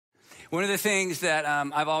One of the things that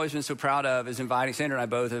I've always been so proud of is Sandra and I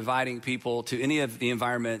both, inviting people to any of the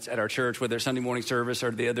environments at our church, whether it's Sunday morning service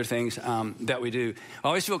or the other things that we do. I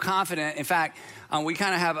always feel confident. In fact, we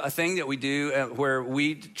kind of have a thing that we do where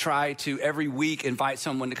we try to every week invite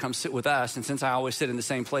someone to come sit with us. And since I always sit in the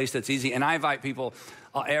same place, that's easy. And I invite people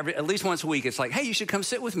at least once a week. It's like, hey, you should come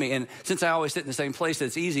sit with me. And since I always sit in the same place,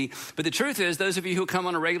 that's easy. But the truth is, those of you who come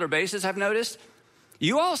on a regular basis, I've noticed,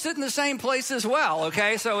 you all sit in the same place as well,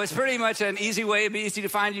 okay? So it's pretty much an easy way. It'd be easy to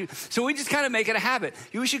find you. So we just kind of make it a habit.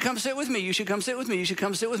 You should come sit with me. You should come sit with me. You should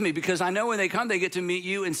come sit with me, because I know when they come, they get to meet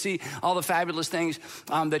you and see all the fabulous things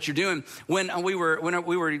that you're doing. When we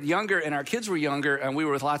were younger and our kids were younger, and we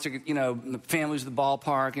were with lots of families at the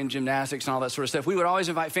ballpark and gymnastics and all that sort of stuff, we would always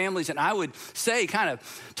invite families, and I would say, kind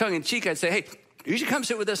of tongue in cheek, I'd say, hey, you should come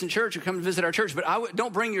sit with us in church or come visit our church, but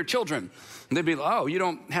don't bring your children. And they'd be like, oh, you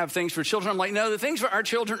don't have things for children? I'm like, no, the things for our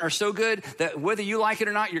children are so good that whether you like it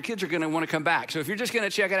or not, your kids are going to want to come back. So if you're just going to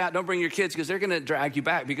check it out, don't bring your kids, because they're going to drag you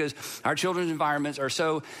back, because our children's environments are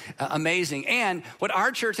so amazing. And what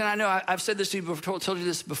our church, and I know I've said this to you before, told you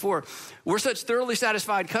this before, we're such thoroughly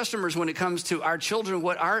satisfied customers when it comes to our children.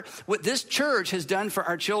 What this church has done for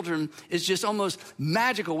our children is just almost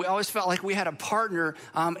magical. We always felt like we had a partner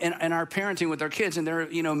in our parenting with our kids, and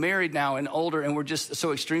they're married now and older, and we're just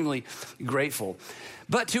so extremely grateful.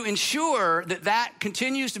 But to ensure that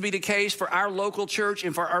continues to be the case for our local church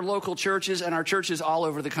and for our local churches and our churches all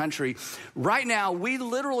over the country, right now we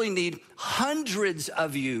literally need hundreds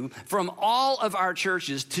of you from all of our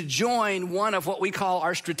churches to join one of what we call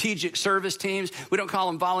our strategic service teams. We don't call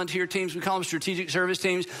them volunteer teams, we call them strategic service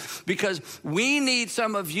teams, because we need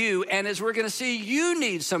some of you, and as we're going to see, you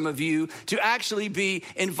need some of you to actually be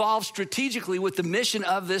involved strategically with the mission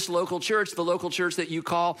of this local church, the local church that you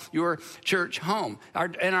call your church home.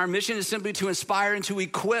 Our mission is simply to inspire and to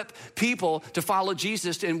equip people to follow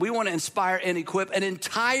Jesus. And we want to inspire and equip an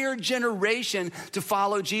entire generation to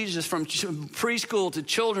follow Jesus, from preschool to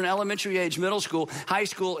children, elementary age, middle school, high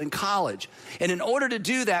school, and college. And in order to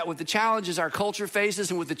do that, with the challenges our culture faces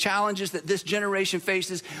and with the challenges that this generation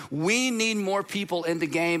faces, we need more people in the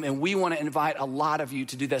game, and we want to invite a lot of you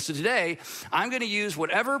to do that. So today, I'm going to use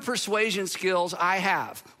whatever persuasion skills I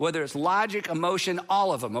have, whether it's logic, emotion,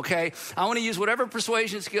 all of them, okay? I want to use whatever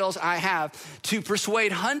persuasion skills I have to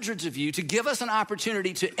persuade hundreds of you, to give us an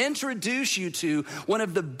opportunity to introduce you to one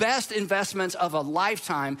of the best investments of a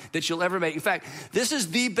lifetime that you'll ever make. In fact, this is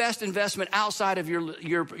the best investment outside of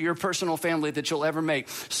your personal family that you'll ever make,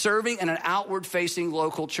 serving in an outward-facing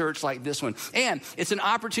local church like this one. And it's an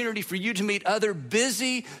opportunity for you to meet other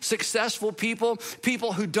busy, successful people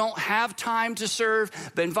who don't have time to serve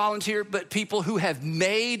and volunteer, but people who have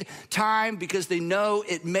made time because they know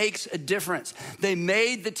it makes a difference. They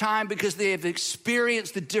made the time because they have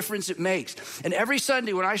experienced the difference it makes. And every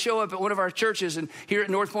Sunday when I show up at one of our churches, and here at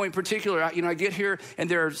North Point in particular, I get here and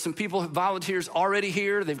there are some people, volunteers already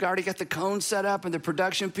here. They've already got the cones set up and the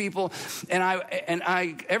production people. And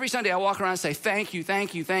I every Sunday I walk around and say, thank you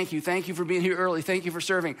for being here early. Thank you for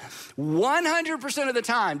serving. 100% of the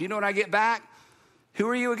time, do you know what I get back? Who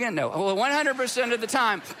are you again? No. Well, 100% of the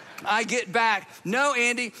time I get back, no,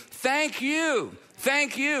 Andy, thank you.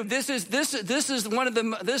 Thank you. This is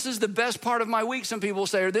the best part of my week, some people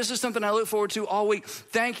say, or this is something I look forward to all week.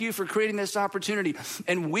 Thank you for creating this opportunity.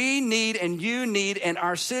 And we need, and you need, and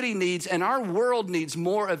our city needs, and our world needs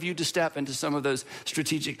more of you to step into some of those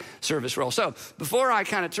strategic service roles. So before I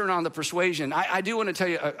kind of turn on the persuasion, I do want to tell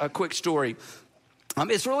you a quick story.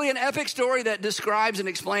 It's really an epic story that describes and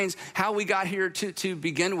explains how we got here to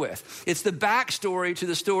begin with. It's the backstory to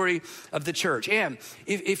the story of the church. And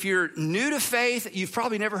if you're new to faith, you've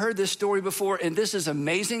probably never heard this story before, and this is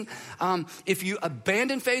amazing. If you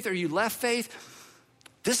abandon faith or you left faith,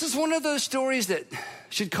 this is one of those stories that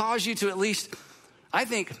should cause you to at least, I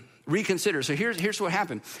think, reconsider. So here's what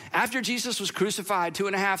happened. After Jesus was crucified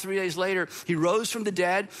 3 days later, he rose from the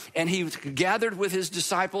dead, and he gathered with his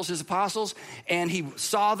disciples, his apostles, and he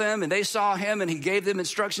saw them and they saw him, and he gave them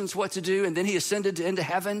instructions what to do. And then he ascended into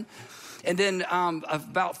heaven. And then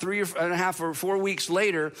about 3.5 or 4 weeks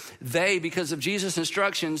later, they, because of Jesus'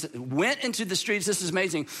 instructions, went into the streets. This is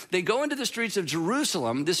amazing. They go into the streets of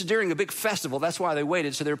Jerusalem. This is during a big festival. That's why they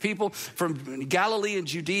waited. So there are people from Galilee and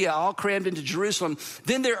Judea all crammed into Jerusalem.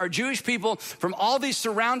 Then there are Jewish people from all these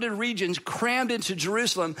surrounding regions crammed into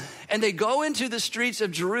Jerusalem. And they go into the streets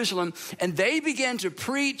of Jerusalem, and they began to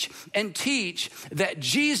preach and teach that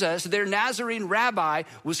Jesus, their Nazarene rabbi,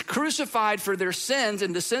 was crucified for their sins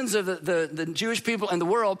and the sins of the Jewish people and the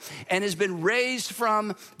world, and has been raised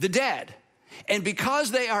from the dead. And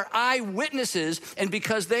because they are eyewitnesses, and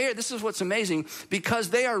because this is what's amazing, because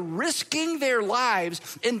they are risking their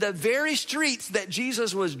lives in the very streets that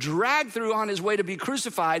Jesus was dragged through on his way to be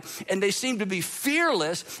crucified, and they seem to be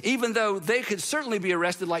fearless, even though they could certainly be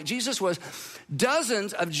arrested like Jesus was.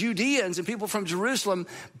 Dozens of Judeans and people from Jerusalem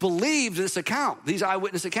believed this account, these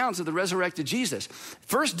eyewitness accounts of the resurrected Jesus.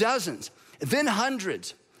 First dozens, then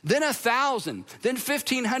hundreds, then 1,000, then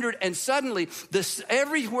 1,500, and suddenly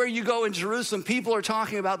everywhere you go in Jerusalem, people are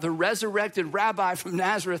talking about the resurrected rabbi from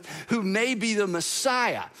Nazareth who may be the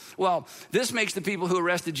Messiah. Well, this makes the people who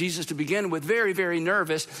arrested Jesus to begin with very, very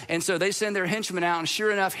nervous, and so they send their henchmen out, and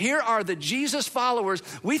sure enough, here are the Jesus followers.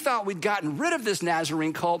 We thought we'd gotten rid of this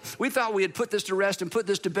Nazarene cult. We thought we had put this to rest and put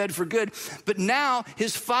this to bed for good, but now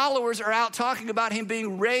his followers are out talking about him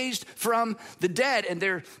being raised from the dead, and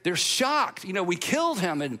they're shocked. We killed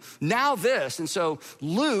him, and now this. And so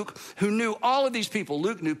Luke, who knew all of these people,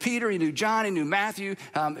 Luke knew Peter, he knew John, he knew Matthew,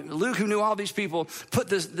 Luke, who knew all these people, put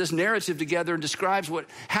this narrative together and describes what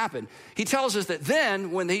happened. He tells us that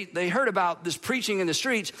then, when they heard about this preaching in the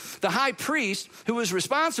streets, the high priest, who was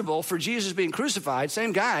responsible for Jesus being crucified,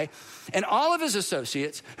 same guy, and all of his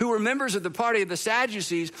associates, who were members of the party of the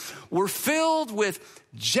Sadducees, were filled with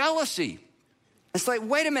jealousy. It's like,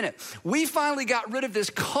 wait a minute, we finally got rid of this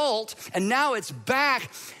cult, and now it's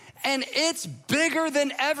back, and it's bigger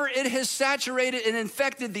than ever. It has saturated and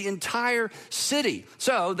infected the entire city.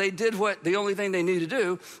 So they did the only thing they needed to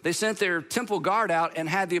do. They sent their temple guard out and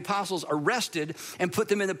had the apostles arrested and put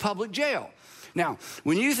them in the public jail. Now,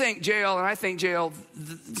 when you think jail, and I think jail,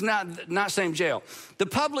 it's not same jail. The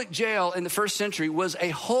public jail in the first century was a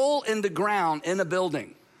hole in the ground in a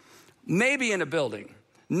building, maybe in a building.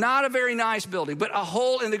 Not a very nice building, but a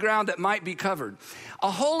hole in the ground that might be covered. A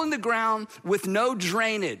hole in the ground with no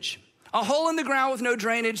drainage. A hole in the ground with no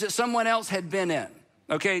drainage that someone else had been in.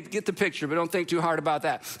 Okay, get the picture, but don't think too hard about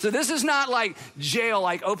that. So this is not like jail,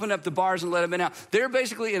 like open up the bars and let them in out. They're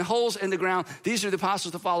basically in holes in the ground. These are the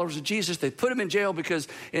apostles, the followers of Jesus. They put them in jail because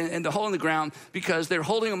in the hole in the ground because they're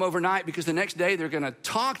holding them overnight, because the next day they're going to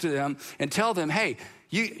talk to them and tell them, hey,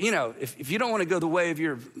 if you don't want to go the way of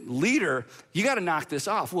your leader, you got to knock this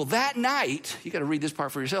off. Well, that night, you got to read this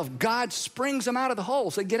part for yourself, God springs them out of the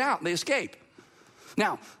hole. So they get out and they escape.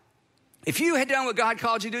 Now, if you had done what God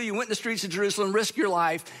called you to do, you went in the streets of Jerusalem, risk your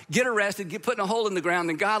life, get arrested, get put in a hole in the ground,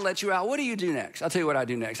 then God lets you out. What do you do next? I'll tell you what I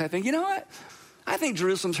do next. I think, you know what? I think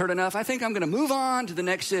Jerusalem's heard enough. I think I'm going to move on to the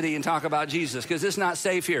next city and talk about Jesus because it's not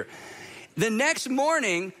safe here. The next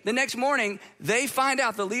morning, the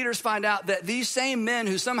leaders find out that these same men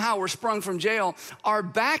who somehow were sprung from jail are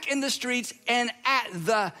back in the streets and at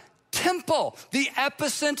the temple, the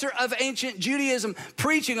epicenter of ancient Judaism,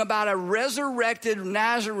 preaching about a resurrected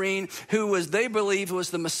Nazarene who they believe was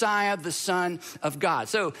the Messiah, the Son of God.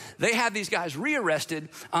 So they have these guys rearrested,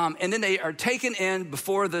 and then they are taken in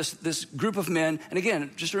before this group of men. And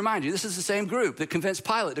again, just to remind you, this is the same group that convinced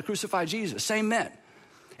Pilate to crucify Jesus, same men.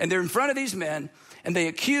 And they're in front of these men, and they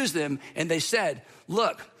accuse them, and they said,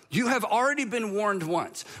 look, you have already been warned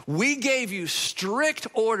once. We gave you strict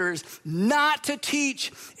orders not to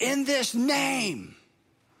teach in this name.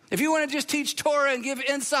 If you want to just teach Torah and give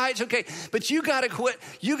insights, okay, but you got to quit.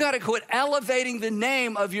 You got to quit elevating the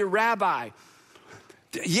name of your rabbi.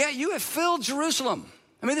 Yeah, you have filled Jerusalem.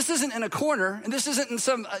 I mean, this isn't in a corner, and this isn't in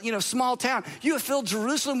some small town. You have filled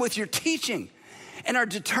Jerusalem with your teaching, and are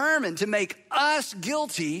determined to make us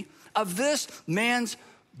guilty of this man's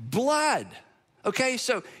blood. Okay,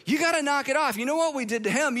 so you got to knock it off. You know what we did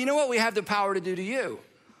to him? You know what we have the power to do to you?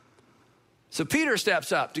 So Peter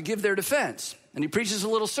steps up to give their defense, and he preaches a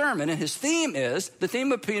little sermon, and the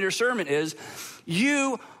theme of Peter's sermon is,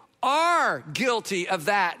 you are guilty of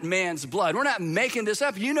that man's blood. We're not making this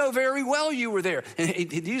up. You know very well you were there. And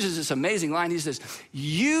he uses this amazing line. He says,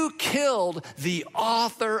 you killed the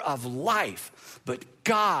author of life, but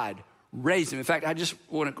God raised him. In fact, I just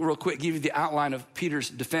want to real quick give you the outline of Peter's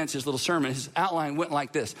defense, his little sermon. His outline went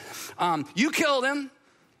like this. You killed him.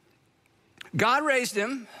 God raised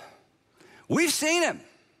him. We've seen him.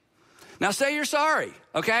 Now say you're sorry,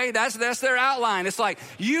 okay? That's their outline. It's like,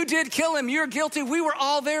 you did kill him. You're guilty. We were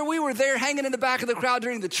all there. We were there hanging in the back of the crowd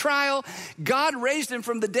during the trial. God raised him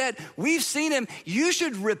from the dead. We've seen him. You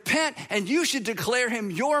should repent and you should declare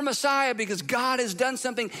him your Messiah because God has done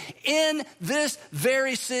something in this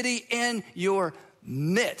very city in your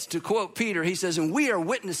midst. To quote Peter, he says, and we are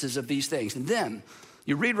witnesses of these things. And then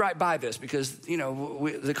you read right by this because,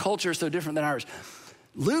 the culture is so different than ours.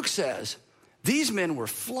 Luke says, these men were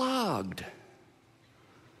flogged.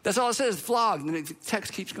 That's all it says, flogged, and the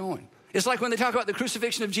text keeps going. It's like when they talk about the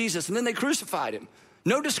crucifixion of Jesus, and then they crucified him.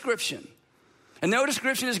 No description. And no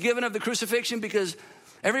description is given of the crucifixion because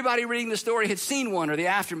everybody reading the story had seen one or the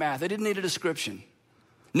aftermath. They didn't need a description.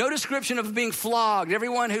 No description of being flogged.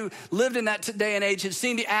 Everyone who lived in that day and age had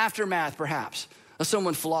seen the aftermath, perhaps, of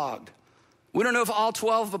someone flogged. We don't know if all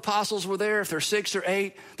 12 apostles were there, if they're 6 or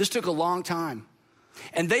 8. This took a long time.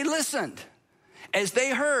 And they listened as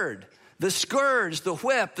they heard the scourge, the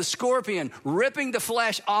whip, the scorpion, ripping the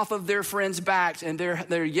flesh off of their friends' backs and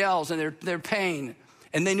their yells and their pain.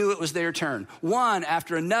 And they knew it was their turn. One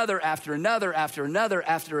after another, after another, after another,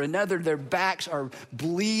 after another, their backs are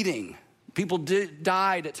bleeding. People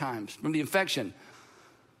died at times from the infection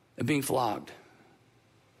of being flogged.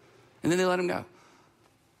 And then they let them go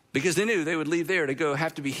because they knew they would leave there to go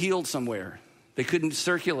have to be healed somewhere. They couldn't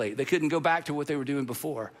circulate. They couldn't go back to what they were doing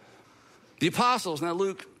before. The apostles, now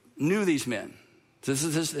Luke knew these men.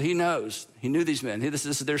 He knows. He knew these men. This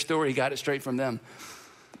is their story. He got it straight from them.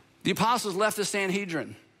 The apostles left the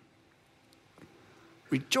Sanhedrin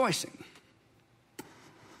rejoicing.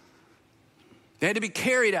 They had to be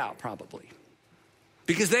carried out probably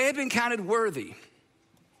because they had been counted worthy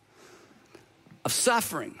of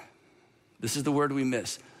suffering. This is the word we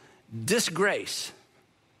miss. Disgrace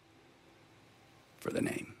for the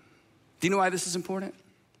name. Do you know why this is important?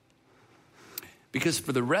 Because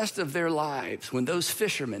for the rest of their lives, when those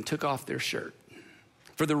fishermen took off their shirt,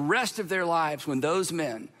 for the rest of their lives, when those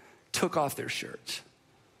men took off their shirts,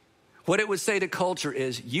 what it would say to culture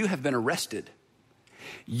is, you have been arrested.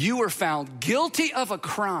 You were found guilty of a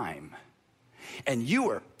crime and you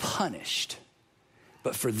were punished.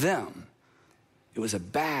 But for them, it was a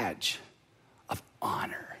badge of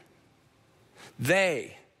honor.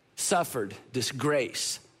 They suffered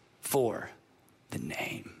disgrace for the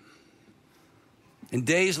name. And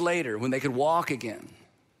days later, when they could walk again,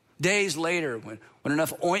 days later, when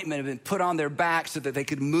enough ointment had been put on their back so that they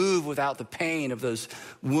could move without the pain of those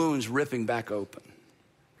wounds ripping back open.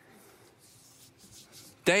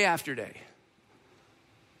 Day after day,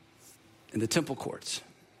 in the temple courts,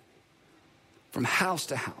 from house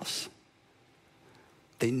to house,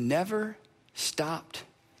 they never stopped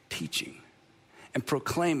teaching and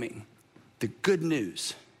proclaiming the good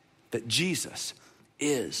news that Jesus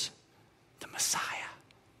is the Messiah.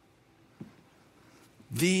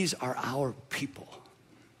 These are our people.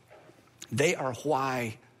 They are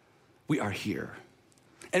why we are here.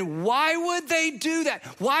 And why would they do that?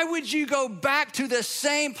 Why would you go back to the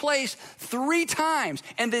same place 3 times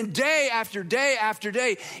and then day after day after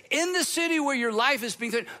day in the city where your life is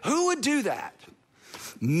being threatened? Who would do that?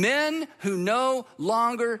 Men who no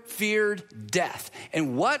longer feared death.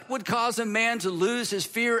 And what would cause a man to lose his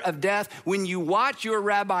fear of death? When you watch your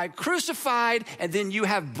rabbi crucified and then you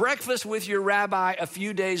have breakfast with your rabbi a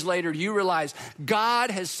few days later, you realize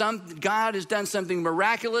God has done something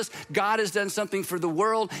miraculous. God has done something for the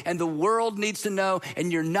world, and the world needs to know,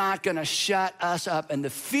 and you're not gonna shut us up. And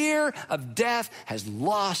the fear of death has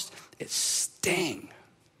lost its sting.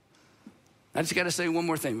 I just gotta say one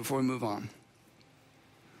more thing before we move on.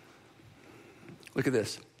 Look at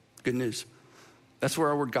this, good news. That's where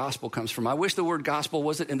our word gospel comes from. I wish the word gospel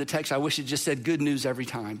wasn't in the text. I wish it just said good news every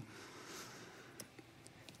time.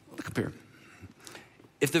 Look up here.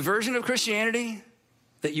 If the version of Christianity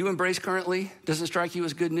that you embrace currently doesn't strike you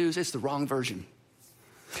as good news, it's the wrong version.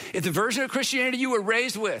 If the version of Christianity you were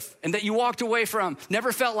raised with and that you walked away from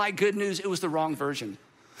never felt like good news, it was the wrong version.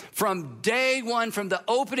 From day one, from the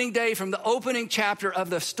opening day, from the opening chapter of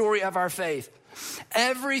the story of our faith,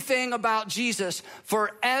 everything about Jesus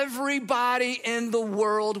for everybody in the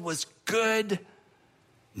world was good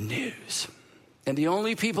news. And the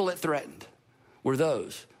only people it threatened were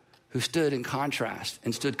those who stood in contrast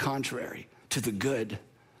and stood contrary to the good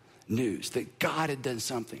news that God had done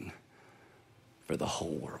something for the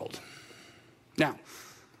whole world. Now,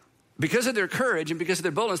 because of their courage and because of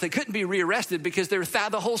their boldness, they couldn't be rearrested because the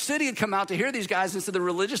whole city had come out to hear these guys, and so the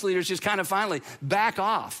religious leaders just kind of finally back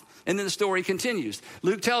off. And then the story continues.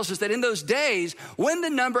 Luke tells us that in those days, when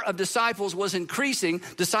the number of disciples was increasing,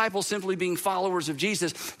 disciples simply being followers of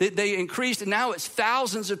Jesus, they increased, and now it's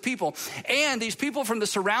thousands of people. And these people from the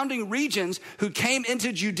surrounding regions who came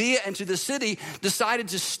into Judea and to the city decided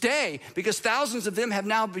to stay because thousands of them have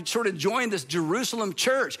now sort of joined this Jerusalem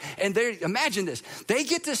church. And imagine this, they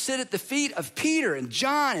get to sit at at the feet of Peter and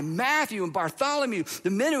John and Matthew and Bartholomew, the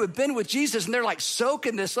men who had been with Jesus, and they're like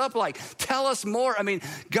soaking this up, like, tell us more. I mean,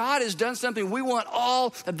 God has done something. We want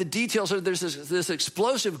all of the details. So there's this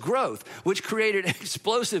explosive growth, which created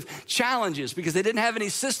explosive challenges because they didn't have any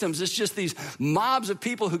systems. It's just these mobs of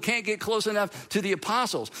people who can't get close enough to the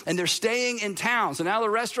apostles, and they're staying in town. So now the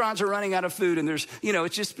restaurants are running out of food, and there's,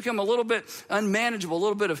 it's just become a little bit unmanageable, a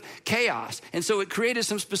little bit of chaos. And so it created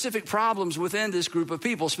some specific problems within this group of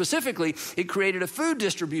people. Specifically, it created a food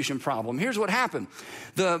distribution problem. Here's what happened.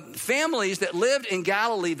 The families that lived in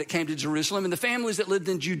Galilee that came to Jerusalem, and the families that lived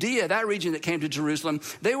in Judea, that region that came to Jerusalem,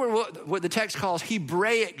 they were what the text calls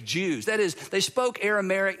Hebraic Jews. That is, they spoke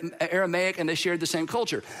Aramaic and they shared the same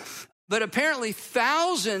culture. But apparently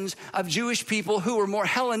thousands of Jewish people who were more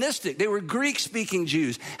Hellenistic, they were Greek-speaking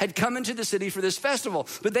Jews, had come into the city for this festival.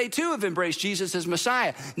 But they too have embraced Jesus as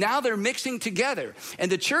Messiah. Now they're mixing together.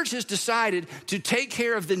 And the church has decided to take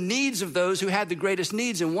care of the needs of those who had the greatest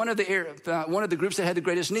needs. And one of the groups that had the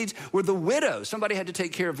greatest needs were the widows. Somebody had to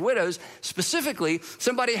take care of widows. Specifically,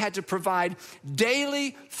 somebody had to provide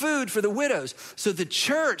daily food for the widows. So the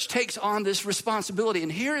church takes on this responsibility.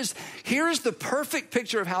 And here is the perfect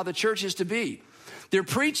picture of how the church is to be. They're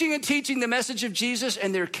preaching and teaching the message of Jesus,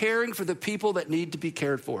 and they're caring for the people that need to be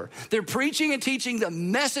cared for. They're preaching and teaching the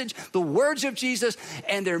message, the words of Jesus,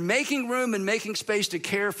 and they're making room and making space to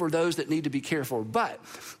care for those that need to be cared for. But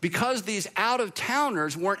because these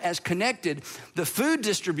out-of-towners weren't as connected, the food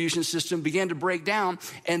distribution system began to break down,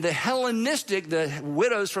 and the Hellenistic, the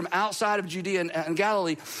widows from outside of Judea and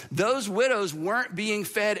Galilee, those widows weren't being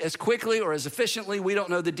fed as quickly or as efficiently. We don't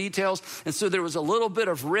know the details. And so there was a little bit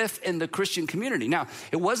of rift in the Christian community. Now,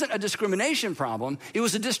 it wasn't a discrimination problem. It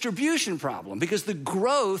was a distribution problem because the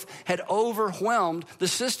growth had overwhelmed the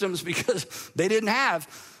systems because they didn't have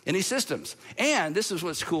any systems. And this is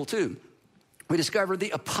what's cool too. We discovered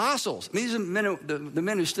the apostles. These are the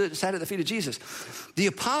men who sat at the feet of Jesus. The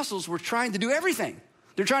apostles were trying to do everything.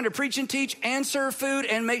 They're trying to preach and teach and serve food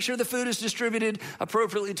and make sure the food is distributed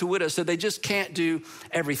appropriately to widows. So they just can't do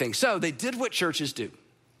everything. So they did what churches do.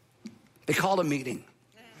 They called a meeting.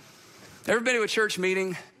 Ever been to a church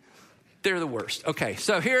meeting? They're the worst. Okay,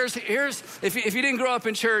 so here's if you didn't grow up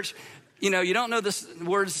in church, you don't know the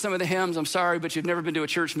words of some of the hymns, I'm sorry, but you've never been to a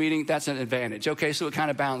church meeting, that's an advantage, okay? So it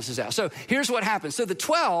kind of balances out. So here's what happened. So the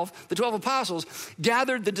 12 apostles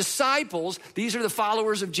gathered the disciples. These are the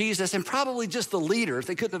followers of Jesus and probably just the leaders.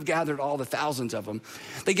 They couldn't have gathered all the thousands of them.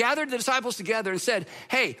 They gathered the disciples together and said,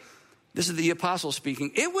 hey, this is the apostles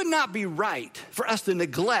speaking. It would not be right for us to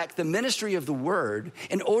neglect the ministry of the word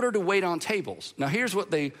in order to wait on tables. Now, here's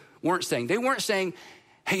what they weren't saying. They weren't saying,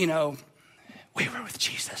 hey, we were with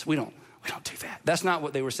Jesus. We don't do that. That's not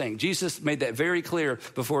what they were saying. Jesus made that very clear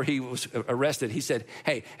before he was arrested. He said,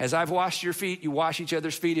 hey, as I've washed your feet, you wash each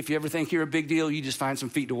other's feet. If you ever think you're a big deal, you just find some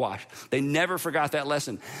feet to wash. They never forgot that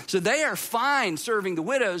lesson. So they are fine serving the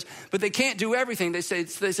widows, but they can't do everything. They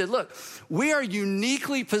said, look, we are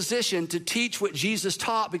uniquely positioned to teach what Jesus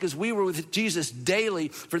taught because we were with Jesus daily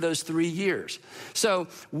for those 3 years. So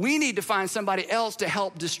we need to find somebody else to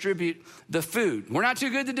help distribute the food. We're not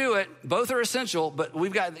too good to do it. Both are essential, but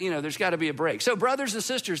we've got, there's got to be a break. So brothers and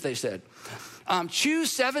sisters, they said,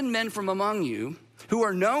 choose 7 men from among you who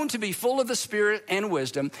are known to be full of the Spirit and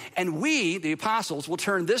wisdom, and we, the apostles, will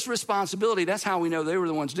turn this responsibility, that's how we know they were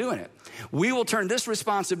the ones doing it. We will turn this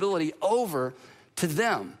responsibility over to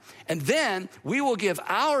them. And then we will give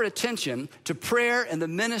our attention to prayer and the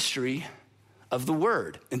ministry of the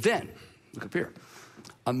word. And then, look up here,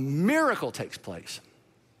 a miracle takes place.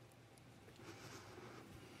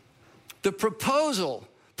 The proposal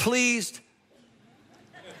pleased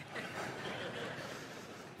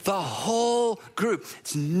the whole group.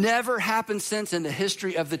 It's never happened since in the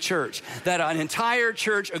history of the church that an entire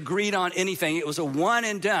church agreed on anything. It was a one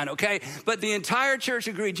and done, okay? But the entire church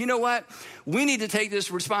agreed, you know what? We need to take this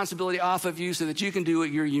responsibility off of you so that you can do what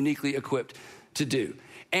you're uniquely equipped to do.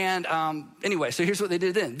 And anyway, so here's what they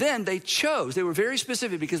did then. Then they chose. They were very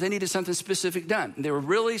specific because they needed something specific done. They were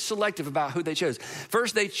really selective about who they chose.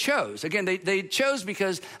 First, they chose. Again, they chose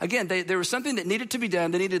because, again, there was something that needed to be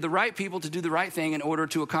done. They needed the right people to do the right thing in order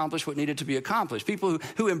to accomplish what needed to be accomplished. People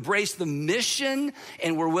who embraced the mission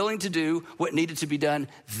and were willing to do what needed to be done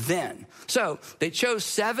then. So they chose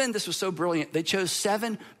 7. This was so brilliant. They chose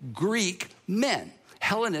 7 Greek men,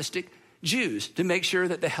 Hellenistic Jews, to make sure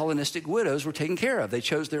that the Hellenistic widows were taken care of. They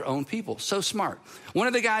chose their own people. So smart. One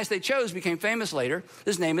of the guys they chose became famous later.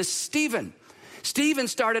 His name is Stephen. Stephen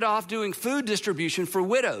started off doing food distribution for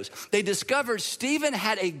widows. They discovered Stephen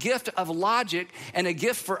had a gift of logic and a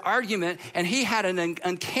gift for argument, and he had an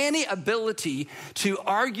uncanny ability to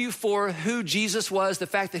argue for who Jesus was, the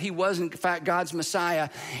fact that he was in fact God's Messiah.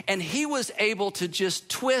 And he was able to just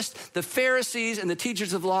twist the Pharisees and the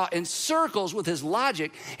teachers of the law in circles with his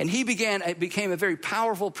logic, and he became a very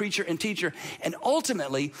powerful preacher and teacher. And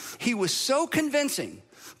ultimately, he was so convincing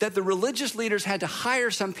that the religious leaders had to hire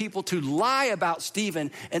some people to lie about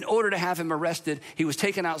Stephen in order to have him arrested. He was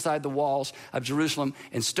taken outside the walls of Jerusalem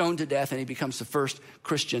and stoned to death, and he becomes the first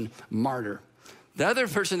Christian martyr. The other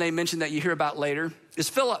person they mentioned that you hear about later is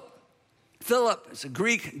Philip. Philip is a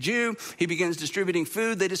Greek Jew. He begins distributing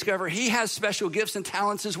food. They discover he has special gifts and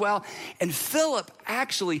talents as well. And Philip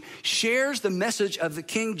actually shares the message of the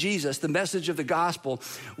King Jesus, the message of the gospel,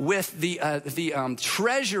 with the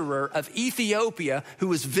treasurer of Ethiopia who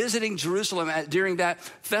was visiting Jerusalem during that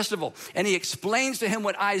festival. And he explains to him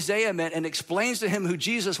what Isaiah meant and explains to him who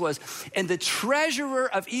Jesus was. And the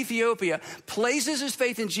treasurer of Ethiopia places his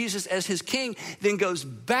faith in Jesus as his king, then goes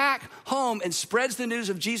back home and spreads the news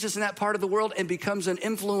of Jesus in that part of the world and becomes an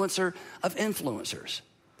influencer of influencers.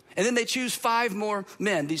 And then they choose 5 more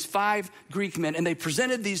men, these 5 Greek men, and they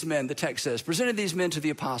presented these men, the text says, presented these men to the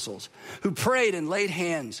apostles who prayed and laid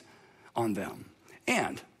hands on them.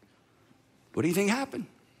 And what do you think happened?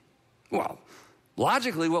 Well,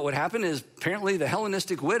 logically what would happen is apparently the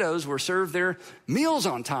Hellenistic widows were served their meals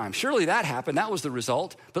on time. Surely that happened. That was the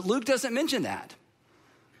result. But Luke doesn't mention that.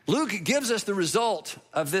 Luke gives us the result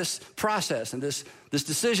of this process and this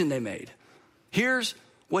decision they made. Here's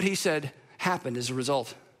what he said happened as a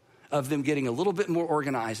result of them getting a little bit more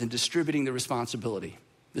organized and distributing the responsibility.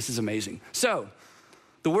 This is amazing. So,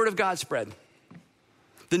 the word of God spread.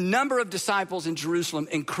 The number of disciples in Jerusalem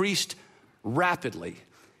increased rapidly.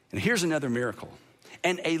 And here's another miracle.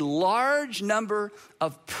 And a large number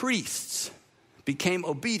of priests became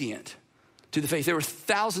obedient to the faith. There were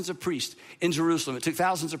thousands of priests in Jerusalem. It took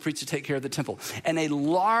thousands of priests to take care of the temple. And a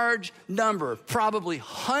large number, probably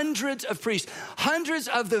hundreds of priests, hundreds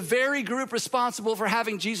of the very group responsible for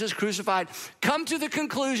having Jesus crucified, come to the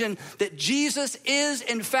conclusion that Jesus is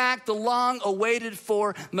in fact the long-awaited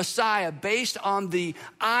for Messiah, based on the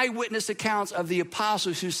eyewitness accounts of the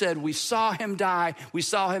apostles who said, we saw him die, we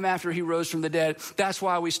saw him after he rose from the dead. That's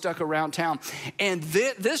why we stuck around town. And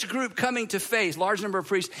this group coming to faith, large number of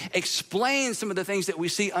priests, explain some of the things that we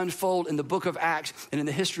see unfold in the book of Acts and in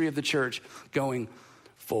the history of the church going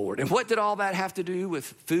forward. And what did all that have to do with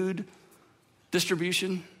food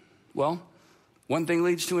distribution? Well, one thing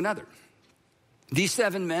leads to another. These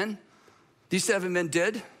seven men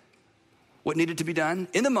did what needed to be done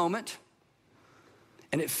in the moment,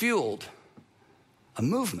 and it fueled a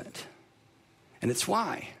movement. And it's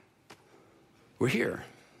why we're here.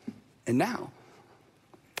 And now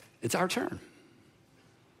it's our turn.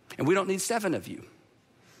 And we don't need 7 of you.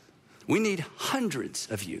 We need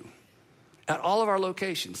hundreds of you at all of our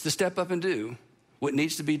locations to step up and do what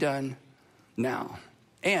needs to be done now.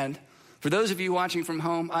 And for those of you watching from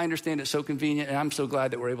home, I understand it's so convenient, and I'm so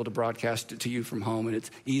glad that we're able to broadcast it to you from home, and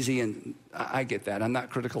it's easy, and I get that. I'm not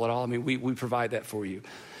critical at all. I mean, we provide that for you.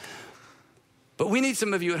 But we need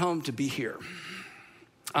some of you at home to be here.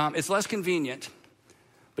 It's less convenient,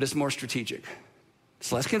 but it's more strategic.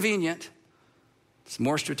 It's less convenient. It's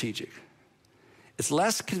more strategic. It's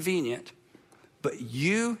less convenient, but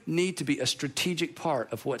you need to be a strategic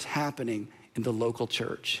part of what's happening in the local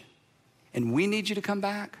church. And we need you to come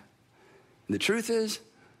back. And the truth is,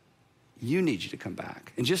 you need you to come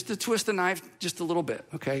back. And just to twist the knife just a little bit,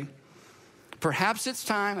 okay? Perhaps it's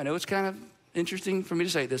time, I know it's kind of interesting for me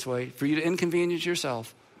to say it this way, for you to inconvenience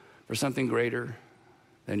yourself for something greater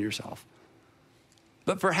than yourself.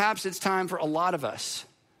 But perhaps it's time for a lot of us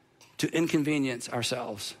to inconvenience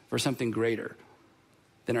ourselves for something greater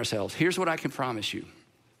than ourselves. Here's what I can promise you.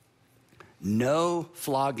 No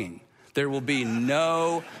flogging. There will be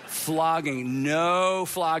no flogging. No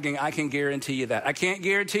flogging. I can guarantee you that. I can't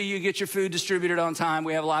guarantee you get your food distributed on time.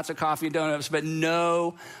 We have lots of coffee and donuts, but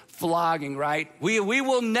no flogging, right? We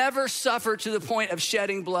will never suffer to the point of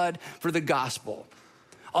shedding blood for the gospel.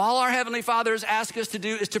 All our Heavenly Father has asked us to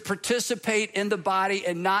do is to participate in the body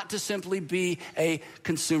and not to simply be a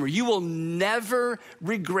consumer. You will never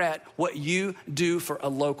regret what you do for a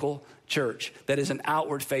local church that is an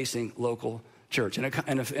outward-facing local church.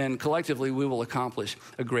 And collectively, we will accomplish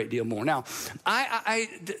a great deal more. Now, I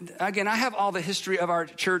have all the history of our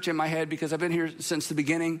church in my head because I've been here since the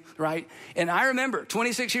beginning, right? And I remember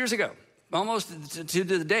 26 years ago, almost to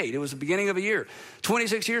the date, it was the beginning of a year,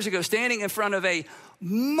 26 years ago, standing in front of a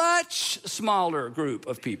much smaller group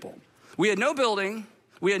of people. We had no building.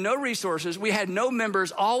 We had no resources. We had no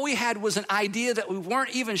members. All we had was an idea that we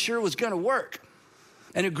weren't even sure was going to work.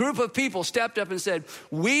 And a group of people stepped up and said,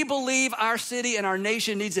 we believe our city and our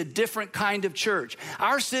nation needs a different kind of church.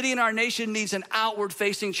 Our city and our nation needs an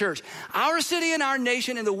outward-facing church. Our city and our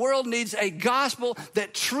nation and the world needs a gospel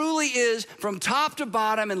that truly is, from top to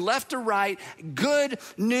bottom and left to right, good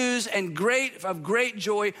news and great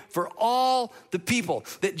joy for all the people.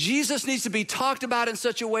 That Jesus needs to be talked about in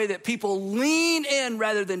such a way that people lean in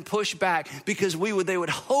rather than push back, because they would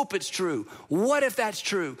hope it's true. What if that's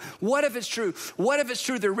true? What if it's true? What if it's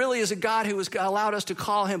true there really is a God who has allowed us to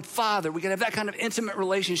call him Father? We can have that kind of intimate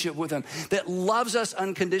relationship with him, that loves us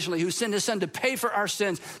unconditionally, who sent his son to pay for our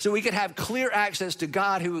sins so we could have clear access to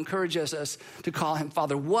God, who encourages us to call him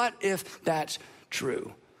Father. What if that's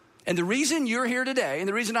true? And the reason you're here today, and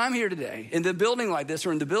the reason I'm here today in the building like this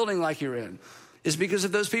or in the building like you're in, is because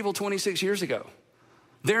of those people 26 years ago.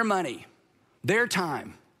 Their money, their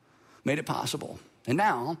time made it possible. And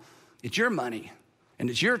now it's your money and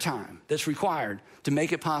it's your time that's required to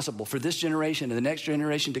make it possible for this generation and the next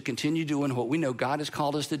generation to continue doing what we know God has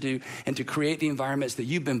called us to do, and to create the environments that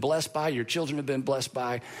you've been blessed by, your children have been blessed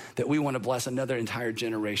by, that we want to bless another entire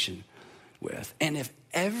generation with. And if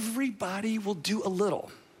everybody will do a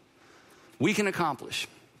little, we can accomplish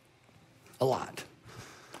a lot.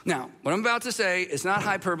 Now, what I'm about to say is not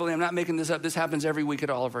hyperbole. I'm not making this up. This happens every week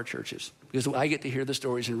at all of our churches, because I get to hear the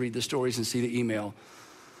stories and read the stories and see the email.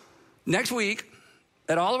 Next week,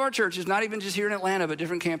 at all of our churches, not even just here in Atlanta, but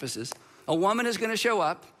different campuses, a woman is going to show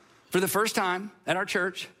up for the first time at our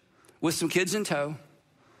church with some kids in tow.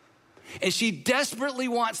 And she desperately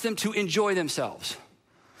wants them to enjoy themselves,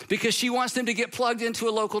 because she wants them to get plugged into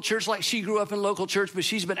a local church like she grew up in local church, but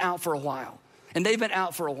she's been out for a while. And they've been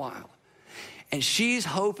out for a while. And she's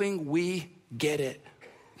hoping we get it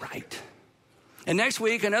right. And next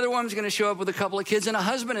week, another woman's going to show up with a couple of kids and a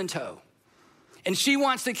husband in tow. And she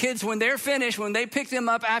wants the kids, when they're finished, when they pick them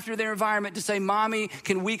up after their environment, to say, Mommy,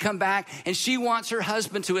 can we come back? And she wants her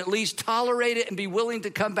husband to at least tolerate it and be willing to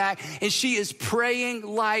come back. And she is praying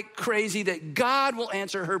like crazy that God will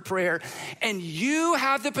answer her prayer. And you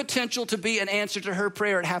have the potential to be an answer to her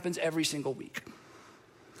prayer. It happens every single week.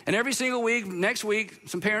 And every single week, next week,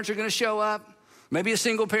 some parents are going to show up. Maybe a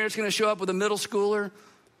single parent's going to show up with a middle schooler.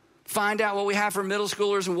 Find out what we have for middle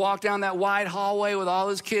schoolers and walk down that wide hallway with all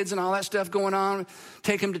his kids and all that stuff going on.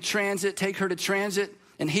 Take him to transit, take her to transit.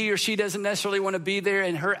 And he or she doesn't necessarily want to be there,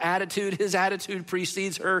 and his attitude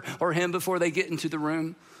precedes her or him before they get into the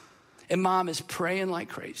room. And mom is praying like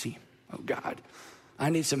crazy. Oh God, I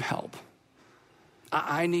need some help.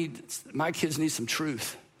 My kids need some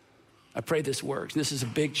truth. I pray this works. This is a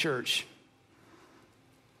big church.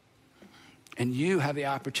 And you have the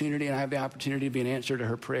opportunity, and I have the opportunity to be an answer to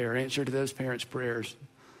her prayer, answer to those parents' prayers.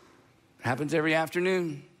 It happens every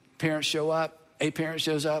afternoon. Parents show up. A parent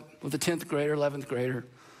shows up with a 10th grader, 11th grader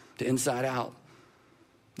to Inside Out.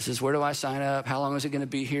 It says, where do I sign up? How long is it going to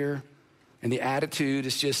be here? And the attitude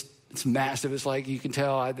is it's massive. It's like you can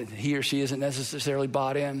tell he or she isn't necessarily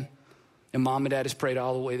bought in. And mom and dad has prayed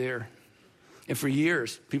all the way there. And for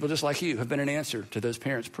years, people just like you have been an answer to those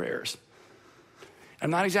parents' prayers. I'm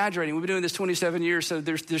not exaggerating. We've been doing this 27 years, so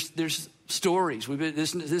there's stories.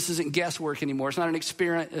 This isn't guesswork anymore. It's not an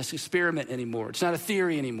experiment anymore. It's not a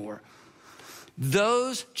theory anymore.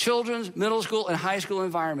 Those children's middle school and high school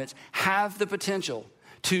environments have the potential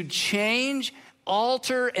to change,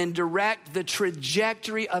 alter, and direct the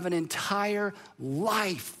trajectory of an entire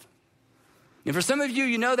life. And for some of you,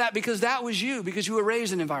 you know that because that was you, because you were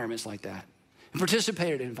raised in environments like that and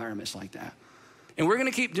participated in environments like that. And we're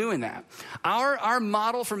going to keep doing that. Our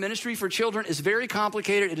model for ministry for children is very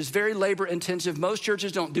complicated. It is very labor intensive. Most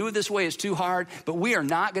churches don't do it this way. It's too hard. But we are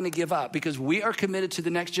not going to give up, because we are committed to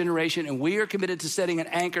the next generation, and we are committed to setting an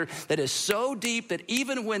anchor that is so deep that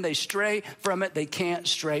even when they stray from it, they can't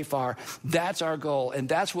stray far. That's our goal, and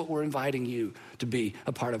that's what we're inviting you to be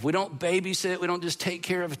a part of. We don't babysit. We don't just take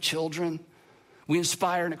care of children. We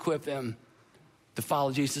inspire and equip them to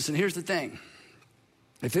follow Jesus. And here's the thing.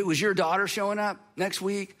 If it was your daughter showing up next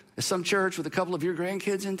week at some church with a couple of your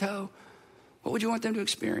grandkids in tow, what would you want them to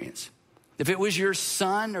experience? If it was your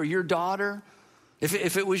son or your daughter,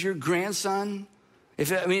 if it was your grandson,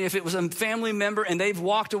 if it was a family member and they've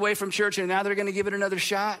walked away from church and now they're going to give it another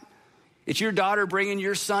shot, it's your daughter bringing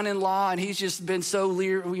your son-in-law and he's just been so,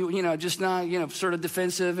 just not, sort of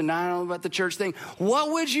defensive and not know about the church thing.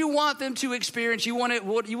 What would you want them to experience? You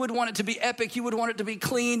would want it to be epic. You would want it to be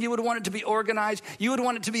clean. You would want it to be organized. You would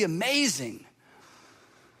want it to be amazing.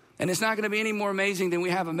 And it's not going to be any more amazing than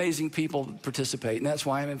we have amazing people participate. And that's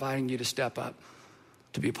why I'm inviting you to step up.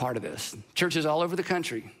 to be a part of this. Churches all over the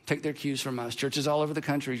country take their cues from us. Churches all over the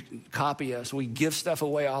country copy us. We give stuff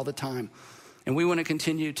away all the time. And we want to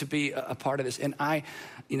continue to be a part of this. And I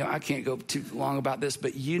can't go too long about this,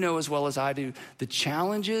 but you know as well as I do, the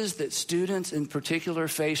challenges that students in particular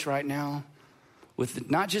face right now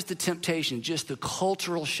with not just the temptation, just the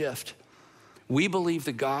cultural shift. We believe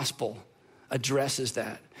the gospel addresses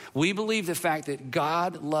that. We believe the fact that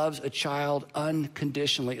God loves a child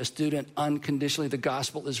unconditionally, a student unconditionally. The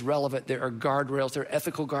gospel is relevant. There are guardrails, there are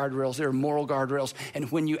ethical guardrails, there are moral guardrails.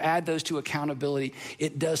 And when you add those to accountability,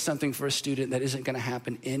 it does something for a student that isn't going to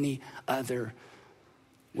happen any other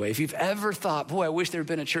way. If you've ever thought, boy, I wish there had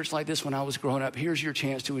been a church like this when I was growing up, here's your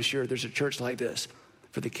chance to assure there's a church like this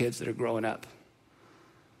for the kids that are growing up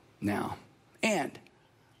now. And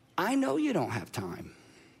I know you don't have time.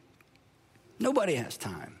 Nobody has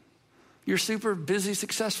time. You're super busy,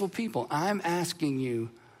 successful people. I'm asking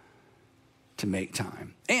you to make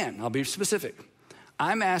time. And I'll be specific.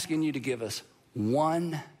 I'm asking you to give us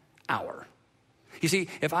 1 hour. You see,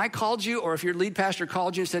 if I called you or if your lead pastor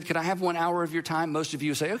called you and said, could I have 1 hour of your time? Most of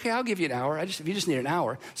you would say, okay, I'll give you an hour. If you just need an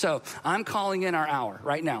hour. So I'm calling in our hour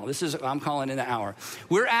right now. I'm calling in the hour.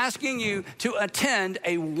 We're asking you to attend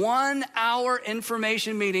a 1 hour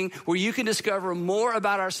information meeting where you can discover more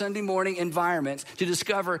about our Sunday morning environments, to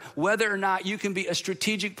discover whether or not you can be a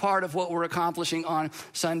strategic part of what we're accomplishing on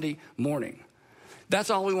Sunday morning. That's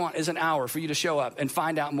all we want is an hour for you to show up and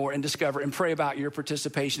find out more and discover and pray about your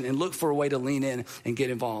participation and look for a way to lean in and get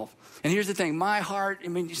involved. And here's the thing, my heart,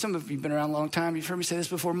 some of you have been around a long time, you've heard me say this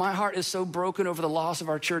before, my heart is so broken over the loss of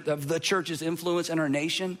our church, of the church's influence in our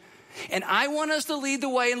nation. And I want us to lead the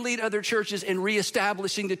way and lead other churches in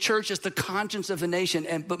reestablishing the church as the conscience of the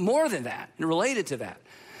nation. But more than that, and related to that,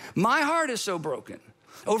 my heart is so broken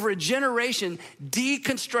over a generation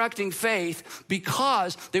deconstructing faith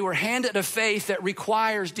because they were handed a faith that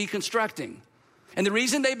requires deconstructing. And the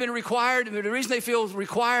reason they've been required, the reason they feel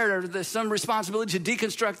required or there's some responsibility to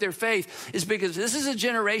deconstruct their faith is because this is a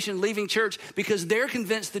generation leaving church because they're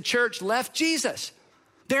convinced the church left Jesus.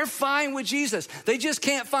 They're fine with Jesus. They just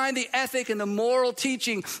can't find the ethic and the moral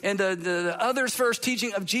teaching and the others first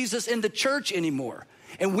teaching of Jesus in the church anymore.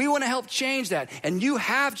 And we want to help change that. And you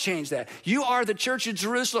have changed that. You are the church of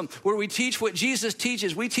Jerusalem where we teach what Jesus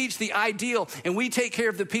teaches. We teach the ideal and we take care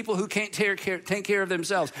of the people who can't take care of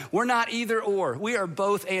themselves. We're not either or. We are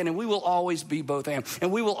both and we will always be both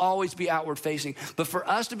and we will always be outward facing. But for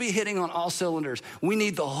us to be hitting on all cylinders, we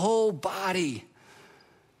need the whole body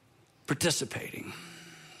participating.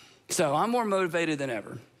 So I'm more motivated than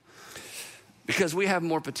ever because we have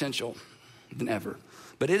more potential than ever.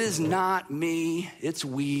 But it is not me, it's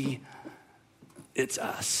we, it's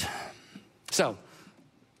us. So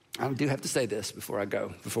I do have to say this before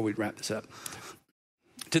we wrap this up.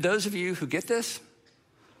 To those of you who get this,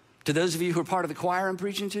 to those of you who are part of the choir I'm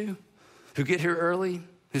preaching to, who get here early,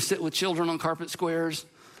 who sit with children on carpet squares,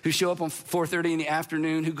 who show up on 4:30 in the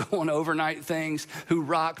afternoon, who go on overnight things, who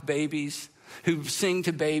rock babies, who sing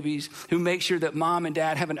to babies, who make sure that mom and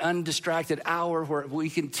dad have an undistracted hour where we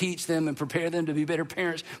can teach them and prepare them to be better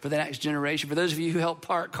parents for the next generation. For those of you who help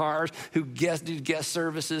park cars, who do guest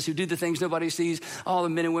services, who do the things nobody sees, all the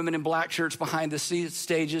men and women in black shirts behind the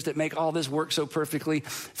stages that make all this work so perfectly,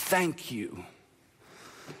 thank you.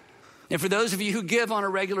 And for those of you who give on a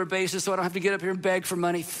regular basis so I don't have to get up here and beg for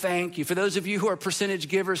money, thank you. For those of you who are percentage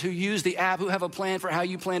givers, who use the app, who have a plan for how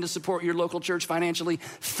you plan to support your local church financially,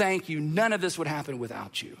 thank you. None of this would happen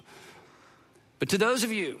without you. But to those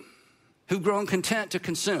of you who've grown content to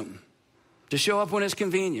consume, to show up when it's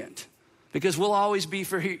convenient, because we'll always be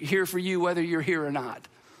here for you whether you're here or not,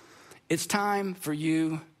 it's time for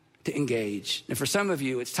you to engage. And for some of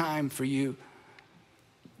you, it's time for you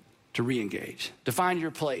to re-engage, to find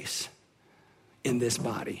your place in this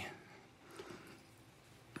body.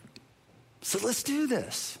 So let's do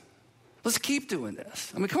this. Let's keep doing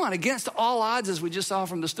this. I mean, come on, against all odds, as we just saw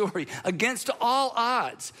from the story, against all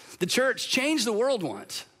odds, the church changed the world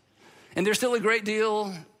once. And there's still a great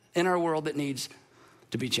deal in our world that needs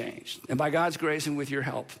to be changed. And by God's grace and with your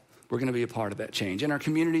help, we're going to be a part of that change in our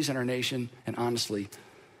communities, in our nation, and honestly,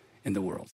 in the world.